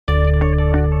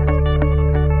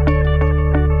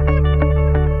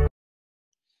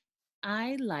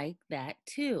I like that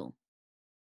too.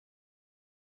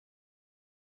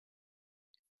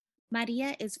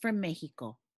 Maria is from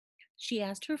Mexico. She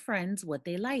asked her friends what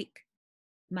they like.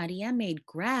 Maria made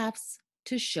graphs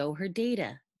to show her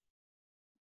data.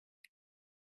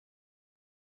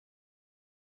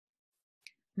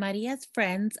 Maria's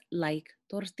friends like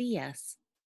tortillas.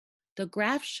 The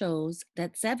graph shows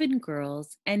that 7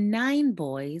 girls and 9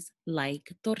 boys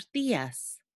like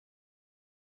tortillas.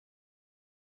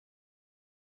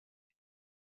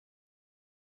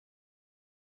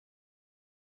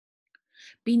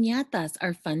 Piñatas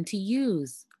are fun to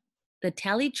use. The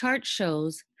tally chart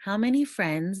shows how many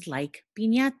friends like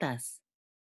piñatas.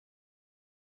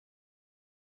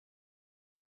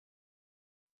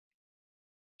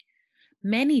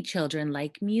 Many children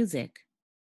like music.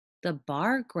 The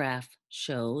bar graph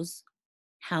shows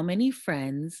how many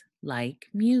friends like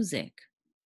music.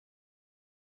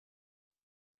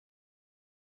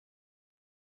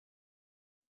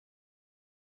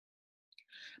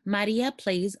 Maria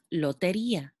plays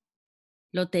loteria.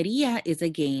 Loteria is a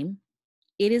game.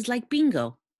 It is like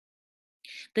bingo.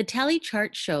 The tally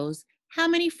chart shows how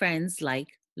many friends like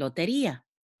loteria.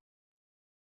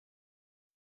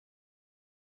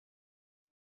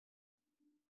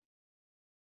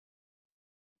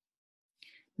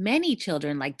 Many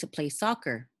children like to play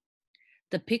soccer.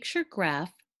 The picture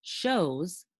graph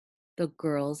shows the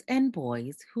girls and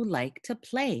boys who like to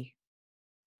play.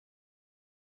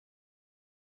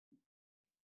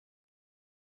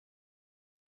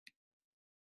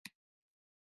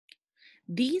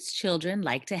 These children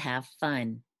like to have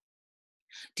fun.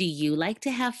 Do you like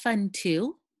to have fun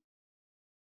too?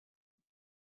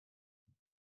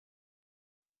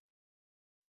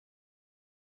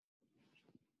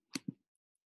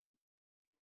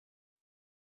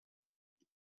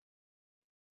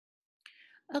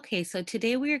 Okay, so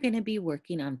today we are going to be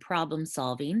working on problem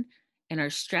solving, and our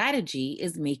strategy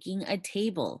is making a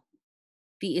table.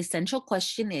 The essential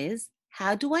question is,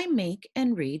 how do I make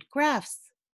and read graphs?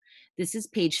 This is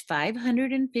page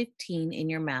 515 in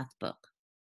your math book.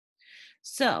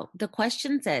 So the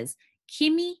question says,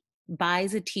 Kimi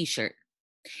buys a t-shirt.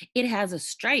 It has a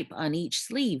stripe on each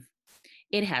sleeve.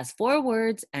 It has 4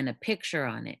 words and a picture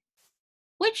on it.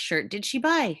 Which shirt did she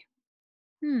buy?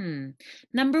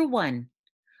 Number 1,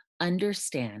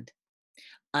 understand.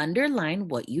 Underline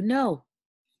what you know.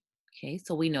 Okay,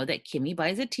 so we know that Kimmy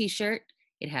buys a t-shirt.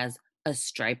 It has a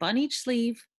stripe on each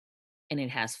sleeve, and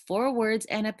it has 4 words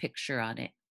and a picture on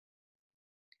it.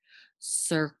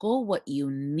 Circle what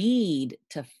you need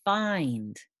to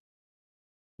find.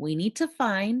 We need to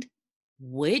find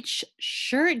which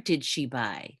shirt did she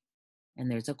buy?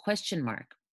 And there's a question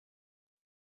mark.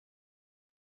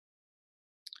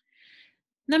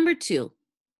 Number 2,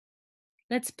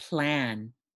 let's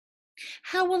plan.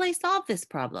 How will I solve this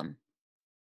problem?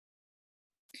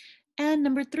 And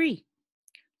number 3,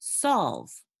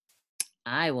 solve.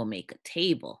 I will make a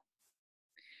table.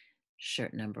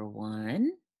 Shirt number 1,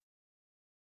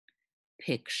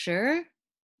 picture,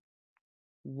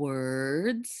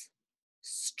 words,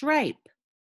 stripe.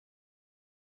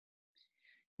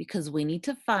 Because we need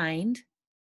to find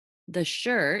the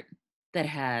shirt that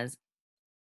has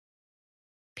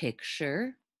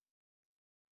picture,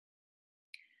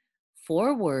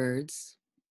 4 words,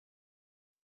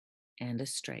 and a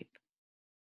stripe.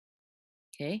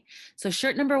 Okay, so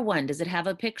shirt number 1, does it have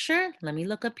a picture? Let me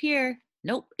look up here.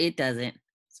 Nope, it doesn't.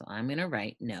 So I'm going to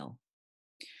write no.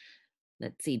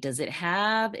 Let's see, does it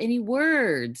have any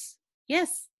words?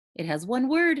 Yes, it has 1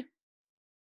 word.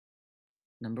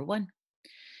 Number 1.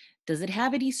 Does it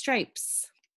have any stripes?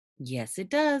 Yes, it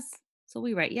does. So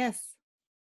we write yes.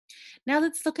 Now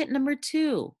let's look at number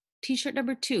 2. T-shirt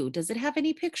number 2. Does it have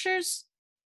any pictures?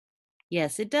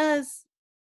 Yes, it does.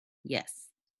 Yes.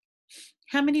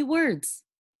 How many words?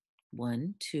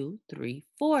 1, 2, 3,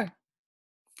 4.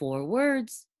 4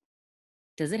 words.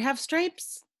 Does it have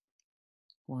stripes?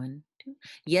 1, 2.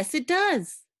 Yes, it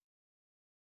does.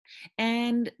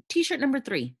 And T-shirt number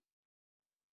 3.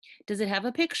 Does it have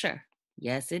a picture?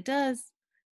 Yes, it does.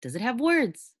 Does it have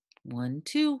words? 1,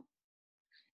 2.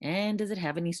 And does it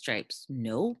have any stripes?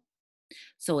 No.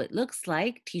 So it looks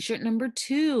like T-shirt number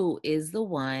 2 is the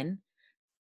one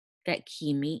that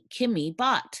Kimmy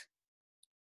bought.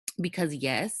 Because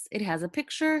yes, it has a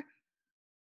picture.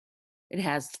 It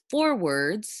has 4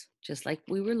 words, just like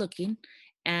we were looking,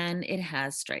 and it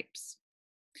has stripes.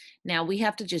 Now we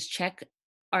have to just check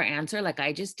our answer like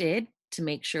I just did to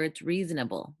make sure it's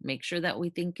reasonable. Make sure that we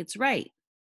think it's right.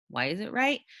 Why is it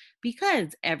right?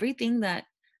 Because everything that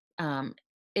um,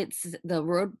 it's the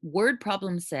word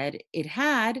problem said it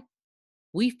had,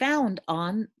 we found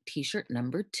on T-shirt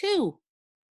number 2.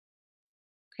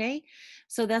 Okay,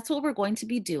 so that's what we're going to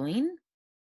be doing.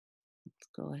 Let's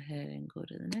go ahead and go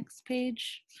to the next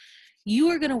page. You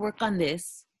are going to work on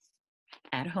this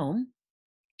at home.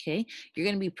 Okay, you're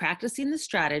going to be practicing the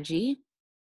strategy.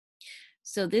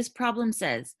 So this problem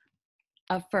says,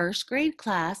 a first grade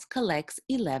class collects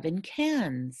 11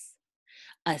 cans.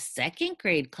 A second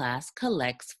grade class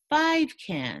collects 5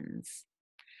 cans.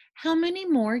 How many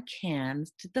more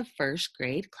cans did the first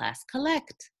grade class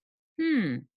collect?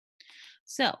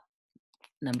 So,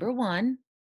 number one,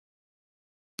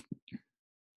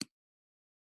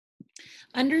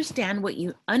 underline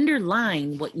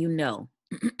what you know.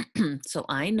 So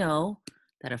I know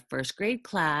that a first grade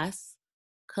class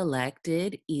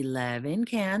collected 11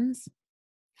 cans.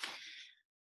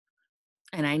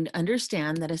 And I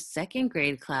understand that a second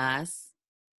grade class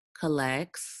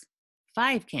collects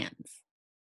 5 cans.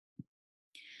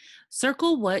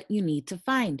 Circle what you need to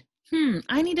find.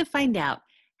 I need to find out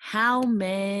how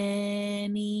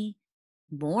many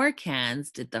more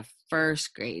cans did the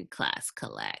first grade class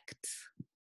collect.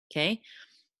 Okay,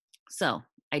 so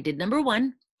I did number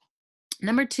one.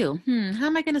 Number two, how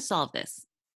am I going to solve this?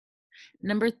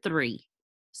 Number three,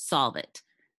 solve it.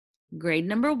 Grade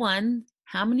number one,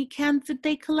 how many cans did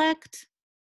they collect?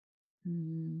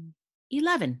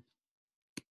 11.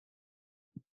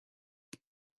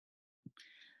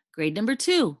 Grade number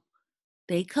two,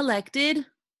 they collected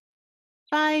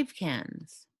 5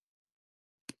 cans.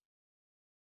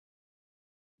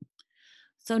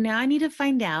 So now I need to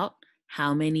find out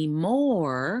how many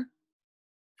more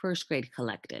first grade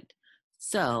collected.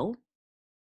 So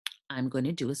I'm going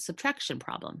to do a subtraction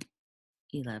problem.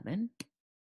 11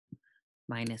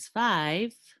 minus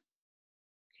 5.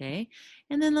 Okay,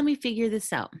 and then let me figure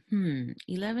this out.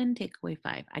 11 take away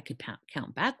 5. I could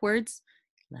count backwards.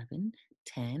 11,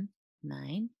 10,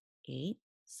 9, 8,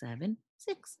 7,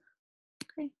 6.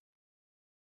 Okay.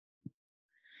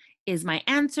 Is my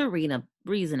answer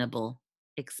reasonable?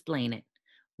 Explain it.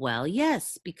 Well,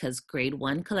 yes, because grade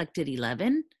 1 collected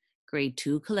 11, grade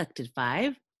 2 collected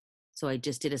 5. So I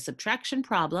just did a subtraction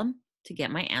problem to get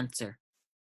my answer.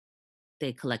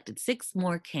 They collected 6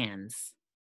 more cans.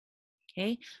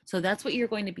 Okay, so that's what you're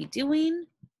going to be doing.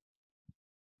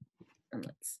 And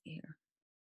let's see here.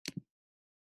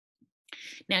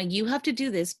 Now you have to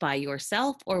do this by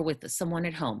yourself or with someone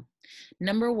at home.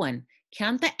 Number one,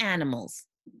 count the animals.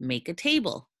 Make a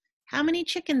table. How many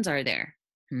chickens are there?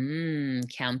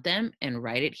 Count them and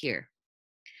write it here.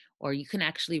 Or you can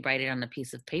actually write it on a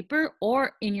piece of paper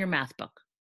or in your math book.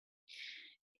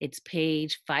 It's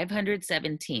page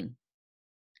 517.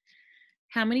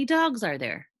 How many dogs are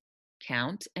there?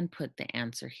 Count and put the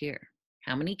answer here.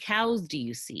 How many cows do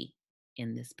you see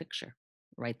in this picture?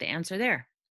 Write the answer there.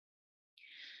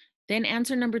 Then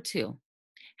answer number two.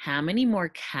 How many more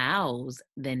cows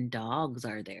than dogs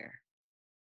are there?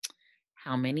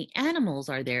 How many animals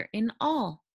are there in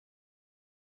all?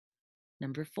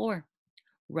 Number four.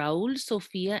 Raul,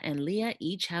 Sophia, and Leah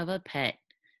each have a pet.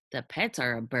 The pets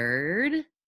are a bird,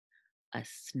 a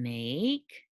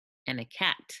snake, and a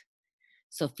cat.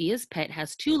 Sophia's pet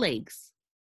has 2 legs.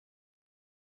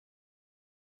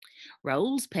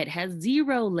 Raul's pet has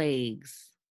 0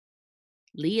 legs.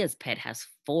 Leah's pet has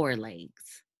 4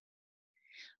 legs.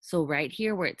 So right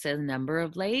here where it says number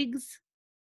of legs,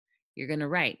 you're going to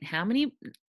write how many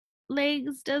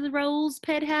legs does Raul's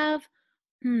pet have?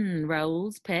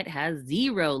 Raul's pet has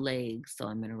 0 legs. So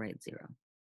I'm going to write 0. I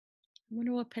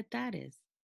wonder what pet that is.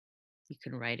 You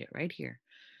can write it right here.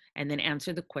 And then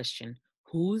answer the question,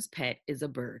 whose pet is a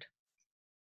bird?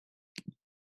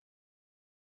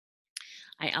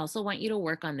 I also want you to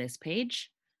work on this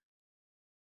page.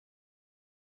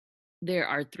 There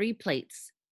are 3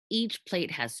 plates. Each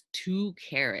plate has 2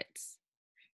 carrots.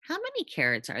 How many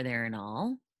carrots are there in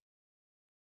all?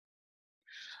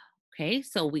 Okay,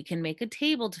 so we can make a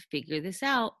table to figure this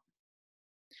out.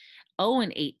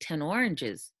 Owen ate 10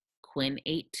 oranges. Quinn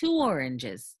ate 2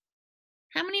 oranges.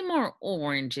 How many more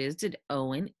oranges did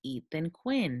Owen eat than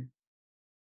Quinn?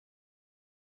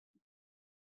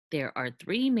 There are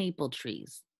 3 maple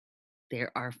trees.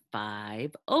 There are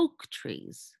 5 oak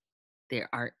trees. There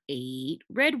are 8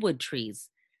 redwood trees.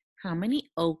 How many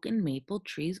oak and maple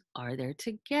trees are there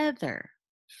together?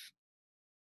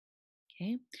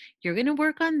 Okay, you're going to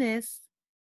work on this.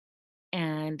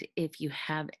 And if you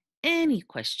have any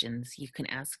questions, you can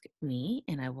ask me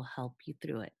and I will help you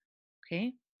through it.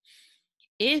 Okay,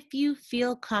 if you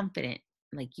feel confident,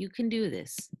 like you can do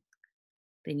this,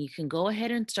 then you can go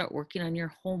ahead and start working on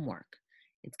your homework.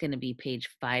 It's going to be page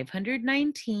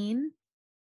 519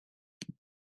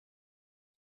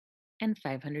 and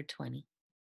 520.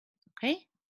 Okay?